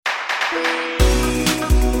Hey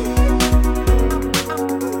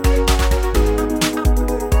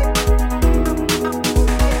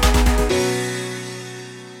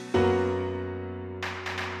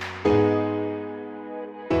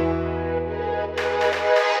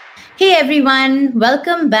everyone,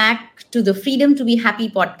 welcome back to the Freedom to be Happy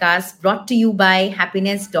podcast brought to you by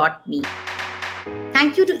happiness.me.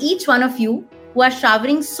 Thank you to each one of you who are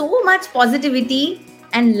showering so much positivity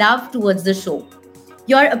and love towards the show.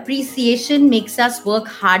 Your appreciation makes us work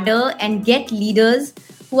harder and get leaders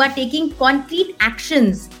who are taking concrete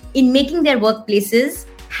actions in making their workplaces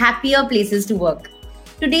happier places to work.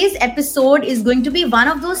 Today's episode is going to be one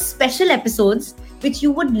of those special episodes which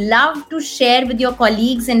you would love to share with your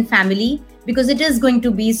colleagues and family because it is going to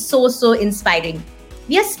be so inspiring.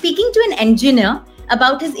 We are speaking to an engineer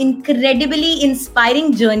about his incredibly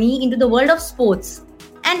inspiring journey into the world of sports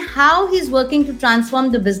and how he's working to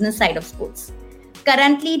transform the business side of sports.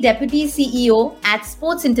 Currently Deputy CEO at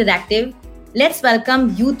Sportz Interactive, let's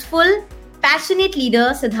welcome youthful, passionate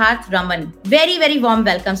leader Siddharth Raman. Very warm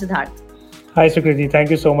welcome, Siddharth. Hi, Sukriti.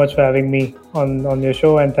 Thank you so much for having me on your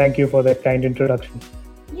show, and thank you for that kind introduction.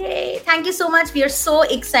 Yay. Thank you so much. We are so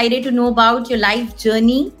excited to know about your life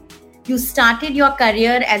journey. You started your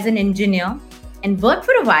career as an engineer and worked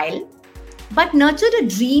for a while, but nurtured a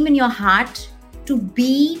dream in your heart to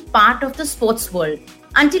be part of the sports world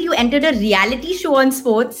until you entered a reality show on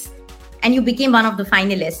sports and you became one of the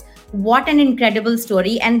finalists. What an incredible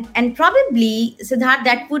story. And probably, Siddharth,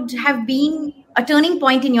 that would have been a turning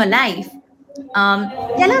point in your life.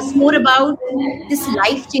 Tell us more about this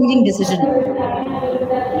life-changing decision.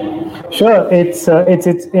 Sure, it's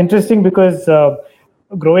interesting because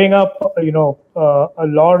growing up, a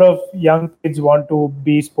lot of young kids want to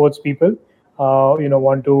be sports people.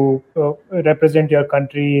 Want to represent your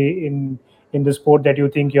country in the sport that you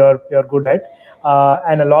think you're good at,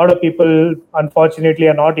 and a lot of people, unfortunately,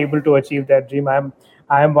 are not able to achieve that dream.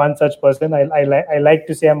 I am one such person. I like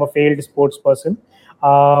to say I'm a failed sports person.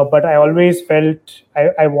 But I always felt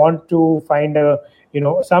I want to find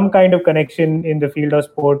some kind of connection in the field of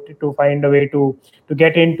sport to find a way to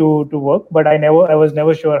get into work. But I was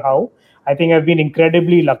never sure how. I think I've been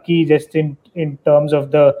incredibly lucky just in terms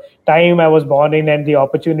of the time I was born in and the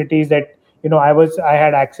opportunities that I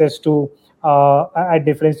had access to at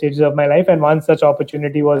different stages of my life. And one such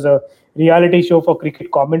opportunity was a reality show for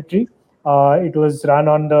cricket commentary. It was run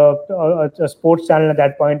on a sports channel at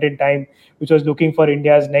that point in time, which was looking for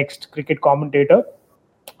India's next cricket commentator.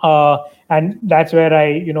 And that's where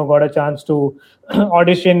I, got a chance to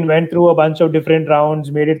audition, went through a bunch of different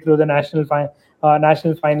rounds, made it through the national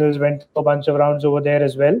finals, went through a bunch of rounds over there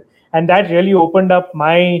as well. And that really opened up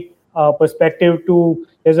my perspective to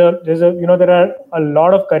there are a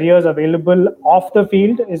lot of careers available off the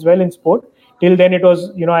field as well in sport. Till then it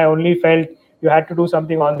was, I only felt you had to do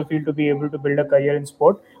something on the field to be able to build a career in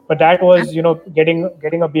sport. But that was,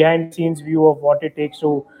 getting a behind the scenes view of what it takes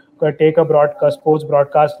to take a sports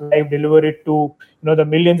broadcast live, deliver it to, the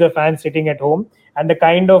millions of fans sitting at home. And the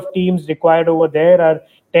kind of teams required over there are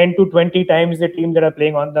 10 to 20 times the teams that are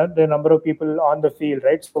playing on the number of people on the field,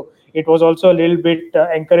 right? So it was also a little bit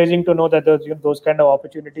encouraging to know that those kind of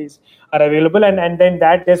opportunities are available. And then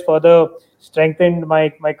that just further strengthened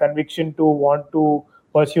my conviction to want to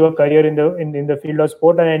pursue a career in the field of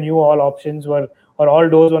sport, and I knew all options all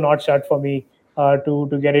doors were not shut for me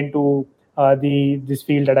to get into this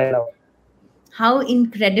field that I love. How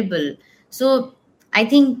incredible! So I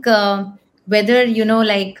think whether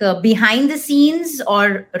behind the scenes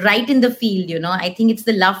or right in the field, I think it's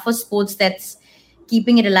the love for sports that's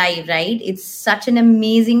keeping it alive, right? It's such an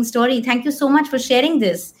amazing story. Thank you so much for sharing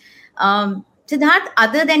this, Siddharth.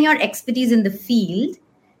 Other than your expertise in the field,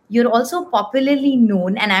 you're also popularly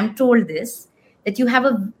known, and I'm told this, that you have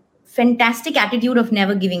a fantastic attitude of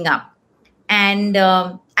never giving up. And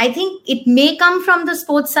I think it may come from the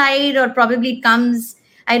sports side, or probably it comes,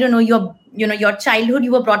 I don't know, your childhood,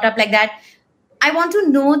 you were brought up like that. I want to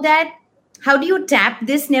know that how do you tap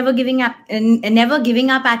this never giving up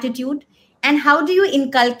attitude, and how do you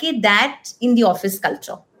inculcate that in the office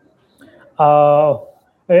culture?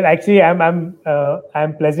 Well, actually, I'm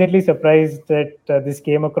pleasantly surprised that this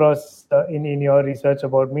came across in your research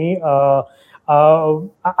about me.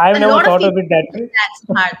 I've never thought of it that way.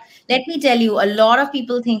 That's hard. Let me tell you, a lot of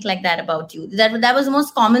people think like that about you. That was the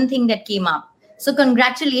most common thing that came up. So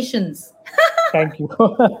congratulations. Thank you.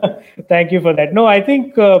 Thank you for that. No, I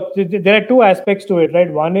think there are two aspects to it, right?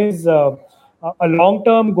 One is a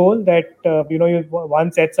long-term goal that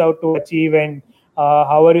one sets out to achieve, and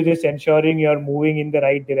how are you just ensuring you're moving in the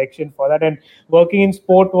right direction for that? And working in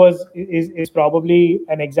sport is probably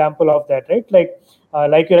an example of that, right?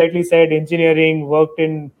 Like you rightly said, engineering, worked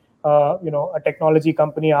in a technology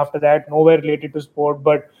company after that, nowhere related to sport,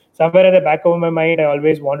 but somewhere at the back of my mind, I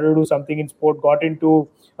always wanted to do something in sport. Got into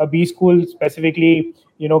a B school specifically,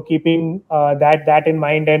 keeping that in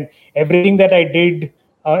mind, and everything that I did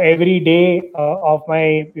every day of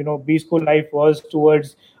my B school life was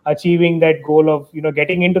towards achieving that goal of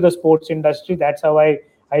getting into the sports industry. That's how I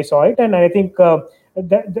saw it, and I think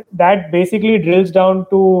that basically drills down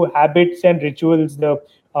to habits and rituals. The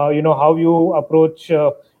how you approach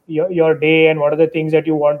your day and what are the things that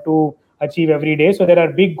you want to achieve every day. So there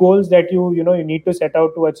are big goals that you need to set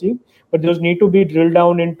out to achieve, but those need to be drilled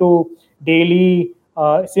down into daily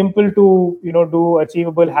simple to do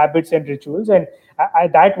achievable habits and rituals, and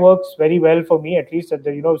that works very well for me, at least at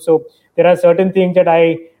the. So there are certain things that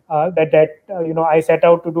I set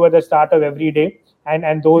out to do at the start of every day,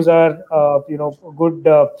 and those are good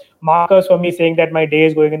markers for me, saying that my day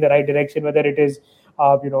is going in the right direction, whether it is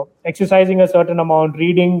exercising a certain amount,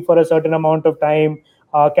 reading for a certain amount of time,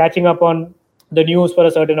 catching up on the news for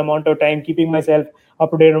a certain amount of time, keeping myself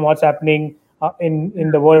up to date on what's happening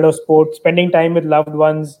in the world of sports, spending time with loved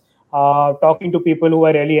ones, talking to people who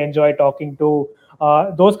I really enjoy talking to.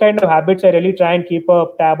 Those kind of habits I really try and keep a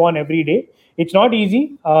tab on every day. It's not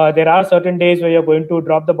easy. There are certain days where you're going to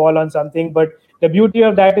drop the ball on something, but the beauty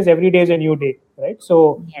of that is every day is a new day, right?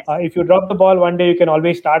 So Yes. If you drop the ball one day, you can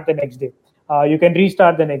always start the next day. You can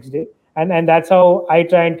restart the next day, and that's how I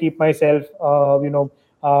try and keep myself,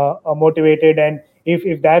 motivated. And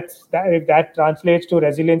if that translates to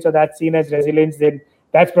resilience, or that's seen as resilience, then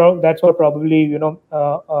that's what probably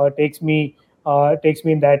takes me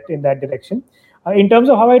in that direction. In terms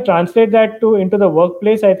of how I translate that into the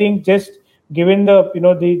workplace, I think just given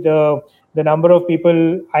the number of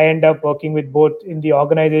people I end up working with, both in the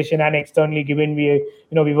organization and externally, given we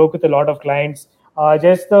work with a lot of clients,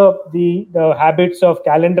 just the habits of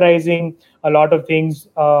calendarizing a lot of things,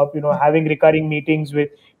 having recurring meetings with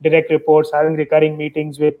direct reports, having recurring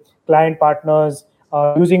meetings with client partners,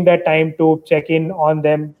 using that time to check in on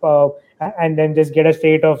them, and then just get a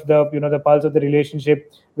state of the pulse of the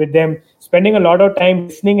relationship with them, spending a lot of time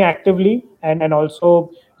listening actively, and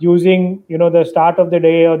also using the start of the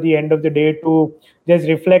day or the end of the day to just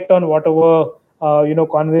reflect on whatever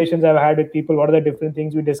conversations I've had with people, what are the different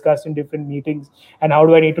things we discussed in different meetings, and how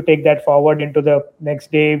do I need to take that forward into the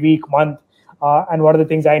next day, week, month, and what are the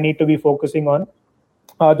things I need to be focusing on.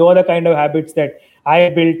 Those are the kind of habits that I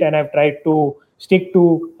built and I've tried to stick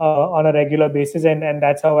to on a regular basis, and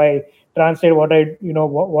that's how I translate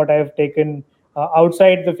what I've taken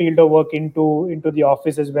outside the field of work into the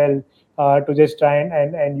office as well, to just try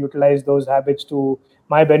and utilize those habits to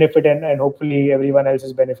my benefit, and hopefully everyone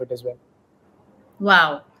else's benefit as well.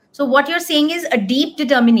 Wow. So what you're saying is a deep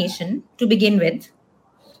determination to begin with,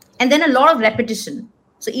 and then a lot of repetition.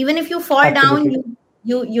 So even if you fall Absolutely. down,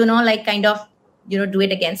 you kind of do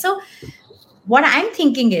it again. So what I'm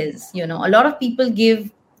thinking is, a lot of people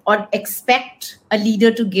give or expect a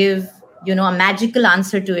leader to give a magical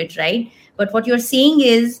answer to it, right? But what you're saying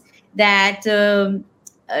is that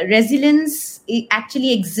resilience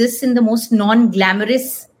actually exists in the most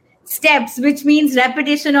non-glamorous steps, which means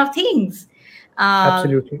repetition of things.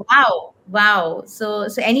 Absolutely. Wow. So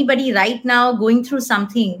anybody right now going through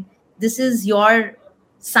something, this is your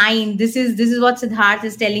sign. This is what Siddharth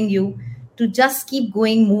is telling you, to just keep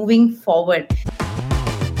going, moving forward.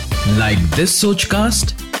 Like this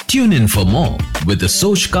Sochcast? Tune in for more with the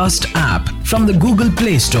Sochcast app from the Google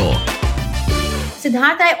Play Store.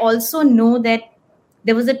 Siddharth, I also know that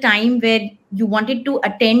there was a time where you wanted to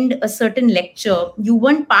attend a certain lecture. You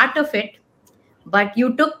weren't part of it, but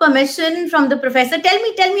you took permission from the professor.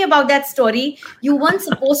 Tell me about that story. You weren't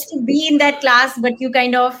supposed to be in that class, but you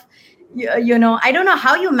kind of, I don't know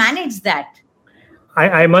how you managed that.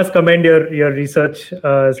 I must commend your research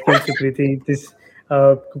skills, Sukriti. This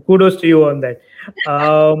kudos to you on that.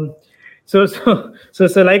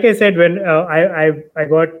 So like I said, when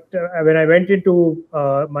when I went into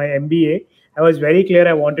my MBA, I was very clear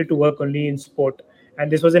I wanted to work only in sport,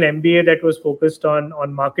 and this was an MBA that was focused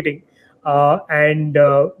on marketing. And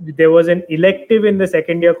there was an elective in the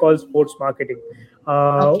second year called sports marketing,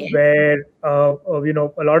 where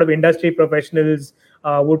a lot of industry professionals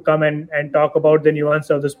would come and talk about the nuance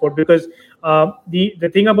of the sport, because the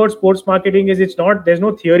thing about sports marketing is there's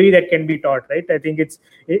no theory that can be taught, right? I think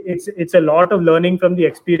it's a lot of learning from the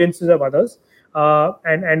experiences of others.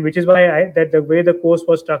 and which is why that the way the course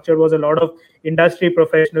was structured was a lot of industry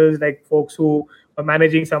professionals, like folks who were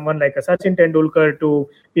managing someone like a Sachin Tendulkar, to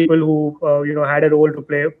people who had a role to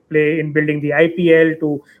play in building the IPL,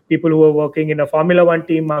 to people who were working in a Formula One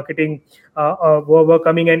team marketing, were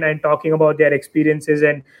coming in and talking about their experiences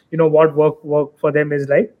and what work for them is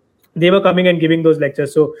like. They were coming and giving those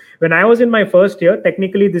lectures. So when I was in my first year,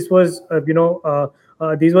 technically this was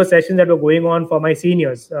these were sessions that were going on for my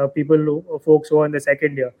seniors, folks who were in the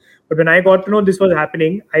second year. But when I got to know this was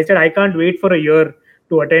happening, I said I can't wait for a year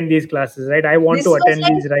to attend these classes, right? I want to attend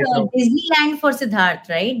these right now. Disneyland for Siddharth,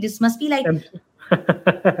 right? This must be like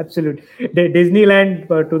absolutely Disneyland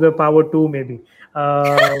to the power 2 maybe.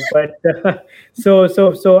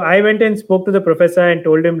 So I went and spoke to the professor and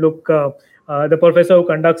told him, look, the professor who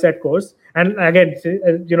conducts that course, and again,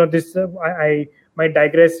 this I might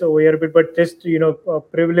digress over here a bit, but just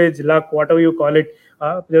privilege, luck, whatever you call it.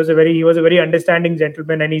 He was a very understanding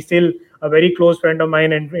gentleman, and he's still a very close friend of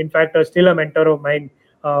mine, and in fact, still a mentor of mine.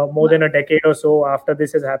 More than a decade or so after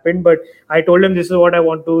this has happened. But I told him, this is what I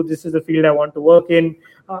want to, this is the field I want to work in.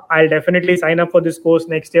 I'll definitely sign up for this course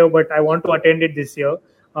next year, but I want to attend it this year.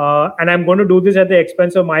 And I'm going to do this at the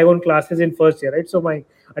expense of my own classes in first year, right? So my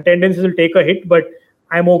attendance will take a hit, but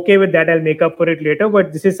I'm okay with that. I'll make up for it later.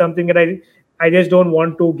 But this is something that I just don't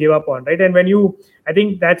want to give up on, right? And I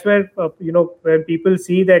think that's where, when people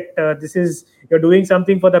see that you're doing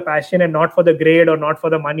something for the passion and not for the grade or not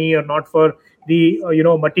for the money or not for the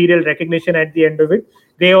material recognition at the end of it,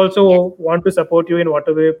 they also want to support you in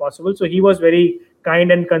whatever way possible. So he was very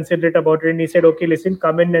kind and considerate about it, and he said, okay, listen,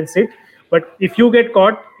 come in and sit, but if you get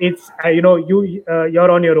caught, it's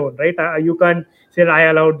you're on your own, right? You can't say I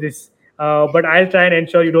allowed this, but I'll try and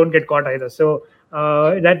ensure you don't get caught either. So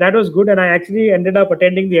that was good, and I actually ended up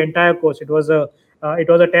attending the entire course. It was a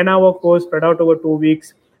 10-hour course spread out over 2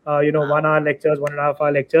 weeks, 1 hour lectures, 1.5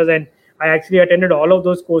 hour lectures, and I actually attended all of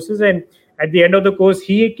those courses. And at the end of the course,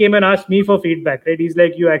 he came and asked me for feedback, right? He's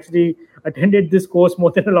like, you actually attended this course more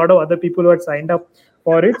than a lot of other people who had signed up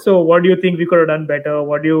for it. So what do you think we could have done better?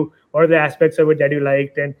 What are the aspects of it that you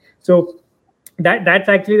liked? And so that's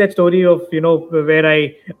actually that story of, where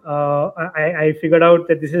I figured out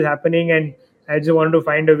that this is happening, and I just wanted to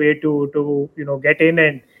find a way to get in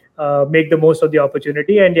and make the most of the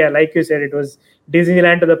opportunity. And yeah, like you said, it was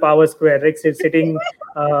Disneyland to the power square, right? Sitting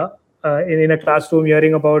in a classroom,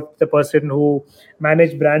 hearing about the person who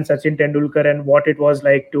managed brand Sachin Tendulkar and what it was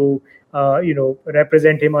like to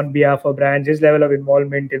represent him on behalf of brands, his level of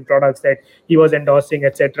involvement in products that he was endorsing,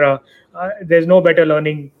 etc. There's no better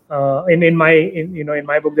learning in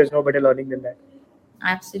my book. There's no better learning than that.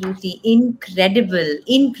 Absolutely incredible.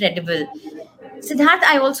 Siddharth,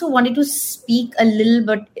 I also wanted to speak a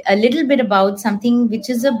little bit about something which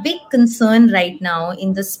is a big concern right now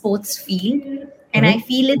in the sports field, and I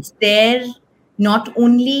feel it's there not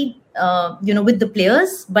only with the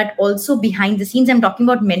players but also behind the scenes. I'm talking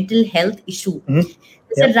about mental health issue. There's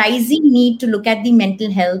a rising need to look at the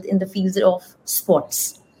mental health in the fields of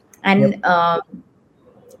sports, and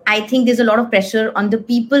I think there's a lot of pressure on the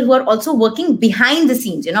people who are also working behind the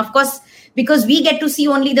scenes. Of course, because we get to see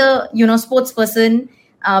only the sports person,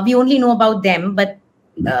 we only know about them. But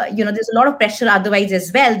there's a lot of pressure otherwise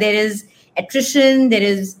as well. There is attrition, there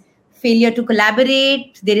is failure to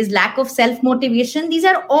collaborate, there is lack of self-motivation. These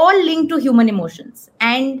are all linked to human emotions.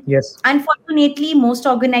 And unfortunately, most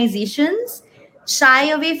organizations shy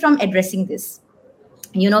away from addressing this,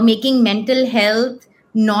 making mental health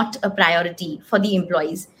not a priority for the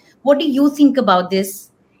employees. What do you think about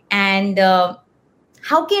this? And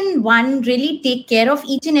how can one really take care of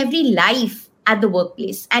each and every life at the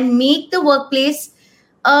workplace and make the workplace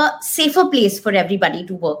a safer place for everybody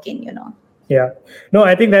to work in, Yeah, no,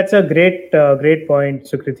 I think that's a great point,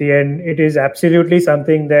 Sukriti, and it is absolutely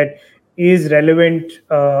something that is relevant,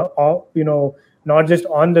 not just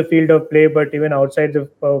on the field of play, but even outside the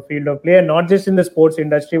field of play, and not just in the sports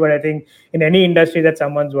industry, but I think in any industry that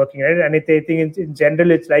someone's working at. And I think in general,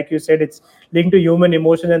 it's like you said, it's linked to human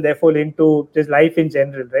emotion and therefore linked to just life in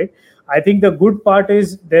general, right? I think the good part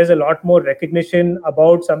is there's a lot more recognition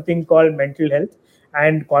about something called mental health,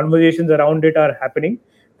 and conversations around it are happening.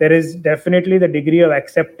 There is definitely the degree of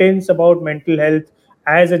acceptance about mental health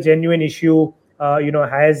as a genuine issue,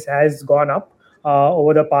 has gone up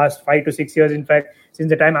over the past 5 to 6 years. In fact, since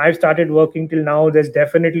the time I've started working till now, there's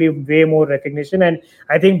definitely way more recognition. And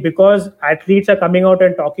I think because athletes are coming out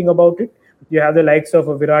and talking about it, you have the likes of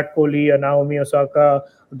Virat Kohli, Naomi Osaka,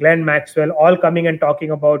 Glenn Maxwell, all coming and talking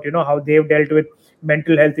about, how they've dealt with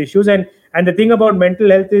mental health issues. And the thing about mental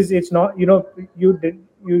health is it's not, you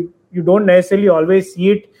don't necessarily always see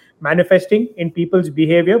it manifesting in people's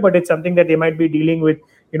behavior, but it's something that they might be dealing with,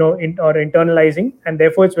 or internalizing. And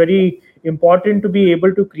therefore, it's very important to be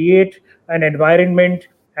able to create an environment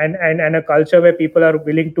and a culture where people are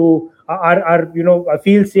willing to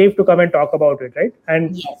feel safe to come and talk about it, right?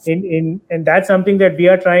 And Yes. and that's something that we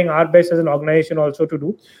are trying our best as an organization also to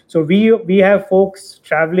do. So we have folks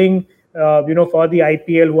traveling for the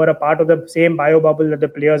IPL who are a part of the same bio bubble that the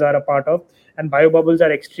players are a part of, and bio bubbles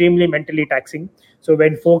are extremely mentally taxing. So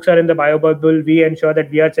when folks are in the bio bubble, we ensure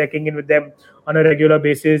that we are checking in with them on a regular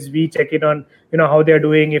basis. We check in on how they're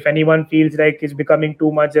doing. If anyone feels like it's becoming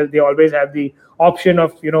too much, they always have the option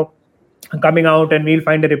of coming out, and we'll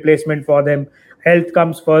find a replacement for them. Health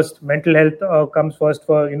comes first. Mental health comes first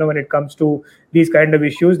for when it comes to these kind of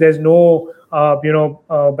issues. There's no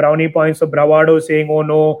brownie points or bravado saying, oh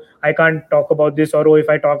no, I can't talk about this, or oh, if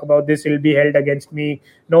I talk about this, it'll be held against me.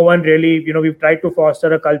 No one really, we've tried to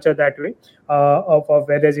foster a culture that way, of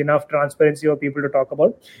where there's enough transparency for people to talk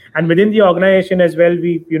about. And within the organization as well,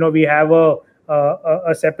 we have a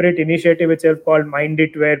separate initiative itself called Mind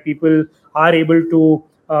It, where people are able to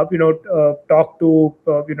talk to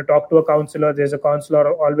a counselor. There's a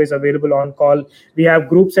counselor always available on call. We have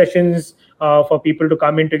group sessions for people to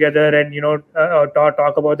come in together and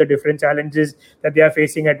talk about the different challenges that they are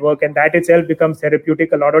facing at work, and that itself becomes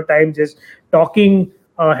therapeutic. A lot of times, just talking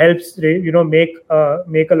helps make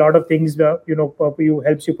a lot of things helps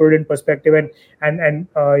you put it in perspective, and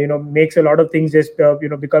makes a lot of things just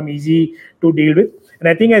become easy to deal with. And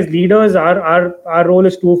I think as leaders, our role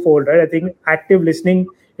is twofold, right? I think active listening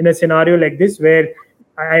in a scenario like this, where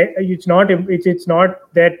it's not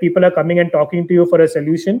that people are coming and talking to you for a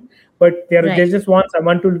solution, but they just want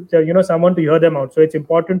someone to hear them out. So it's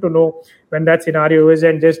important to know when that scenario is,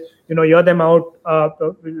 and just hear them out.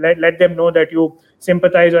 Let them know that you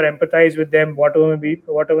sympathize or empathize with them, whatever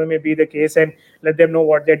may be the case, and let them know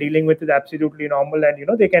what they're dealing with is absolutely normal, and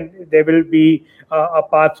there will be a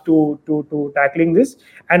path to tackling this.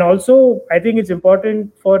 And also, I think it's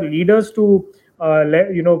important for leaders to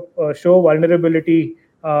show vulnerability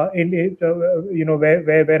where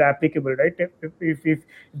applicable, right? If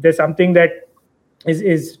there's something that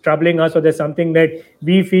is troubling us, or there's something that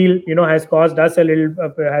we feel has caused us some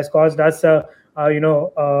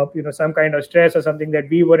kind of stress, or something that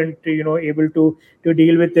we weren't able to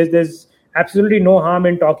deal with this, there's absolutely no harm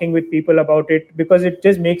in talking with people about it, because it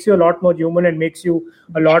just makes you a lot more human and makes you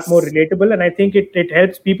a lot more relatable. And I think it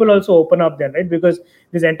helps people also open up then, right? Because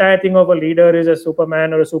this entire thing of a leader is a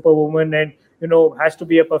superman or a superwoman and has to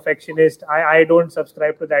be a perfectionist. I don't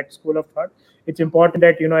subscribe to that school of thought. It's important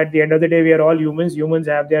that at the end of the day, we are all humans. Humans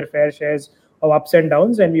have their fair shares of ups and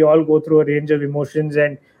downs, and we all go through a range of emotions.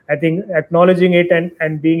 And I think acknowledging it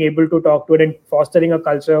and being able to talk to it, and fostering a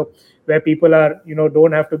culture where people are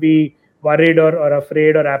don't have to be worried or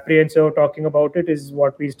afraid or apprehensive of talking about it, is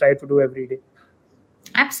what we strive to do every day.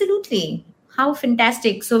 Absolutely. How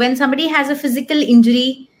fantastic. So when somebody has a physical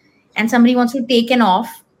injury and somebody wants to take an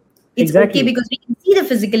off, it's okay because we can see the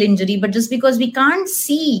physical injury, but just because we can't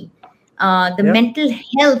see the mental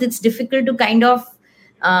health, it's difficult to kind of,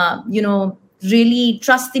 really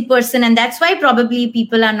trust the person. And that's why probably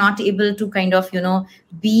people are not able to kind of,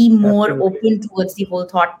 be more open towards the whole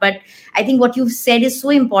thought. But I think what you've said is so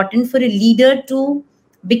important for a leader to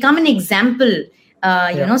become an example,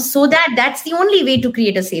 so that's the only way to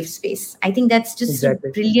create a safe space. I think that's just a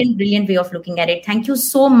brilliant way of looking at it. Thank you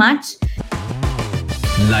so much.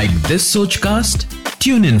 Like this Sochcast?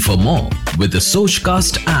 Tune in for more with the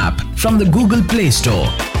Sochcast app from the Google Play Store.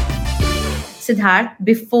 Siddharth,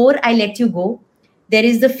 before I let you go, there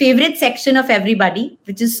is the favorite section of everybody,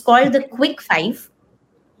 which is called the Quick Five.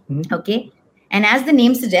 Mm-hmm. Okay. And as the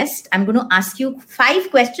name suggests, I'm going to ask you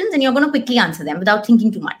 5 questions and you're going to quickly answer them without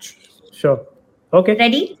thinking too much. Sure. Okay.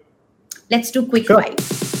 Ready? Let's do Quick Five.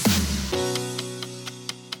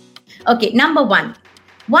 Okay. Number 1.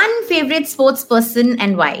 One favorite sports person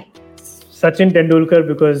and why? Sachin Tendulkar,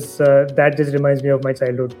 because that just reminds me of my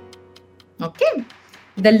childhood. Okay.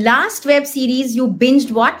 The last web series you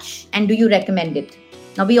binged watch, and do you recommend it?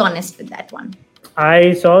 Now be honest with that one.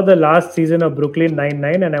 I saw the last season of Brooklyn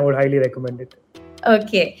Nine-Nine and I would highly recommend it.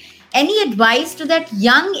 Okay. Any advice to that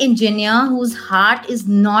young engineer whose heart is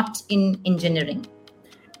not in engineering?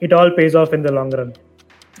 It all pays off in the long run.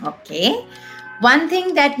 Okay. One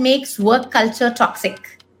thing that makes work culture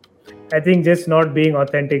toxic? I think just not being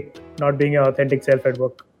authentic, not being your authentic self at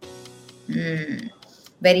work.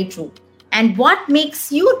 Very true. And what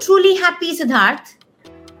makes you truly happy, Siddharth?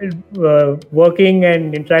 Working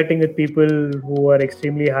and interacting with people who are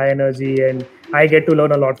extremely high energy and I get to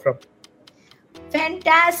learn a lot from.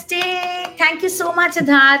 Fantastic. Thank you so much,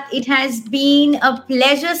 Siddharth. It has been a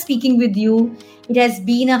pleasure speaking with you. It has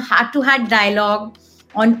been a heart-to-heart dialogue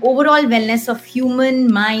on overall wellness of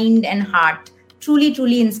human, mind, and heart. Truly,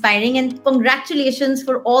 truly inspiring. And congratulations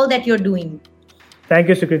for all that you're doing. Thank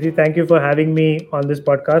you, Sukriti. Thank you for having me on this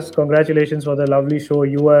podcast. Congratulations for the lovely show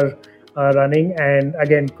you are running. And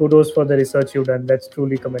again, kudos for the research you've done. That's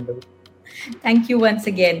truly commendable. Thank you once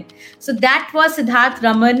again. So that was Siddharth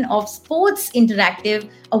Raman of Sportz Interactive.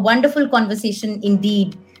 A wonderful conversation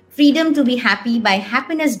indeed. Freedom to be Happy by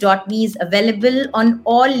happiness.me is available on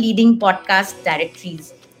all leading podcast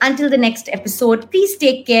directories. Until the next episode, please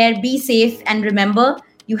take care, be safe, and remember,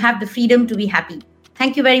 you have the freedom to be happy.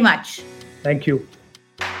 Thank you very much. Thank you.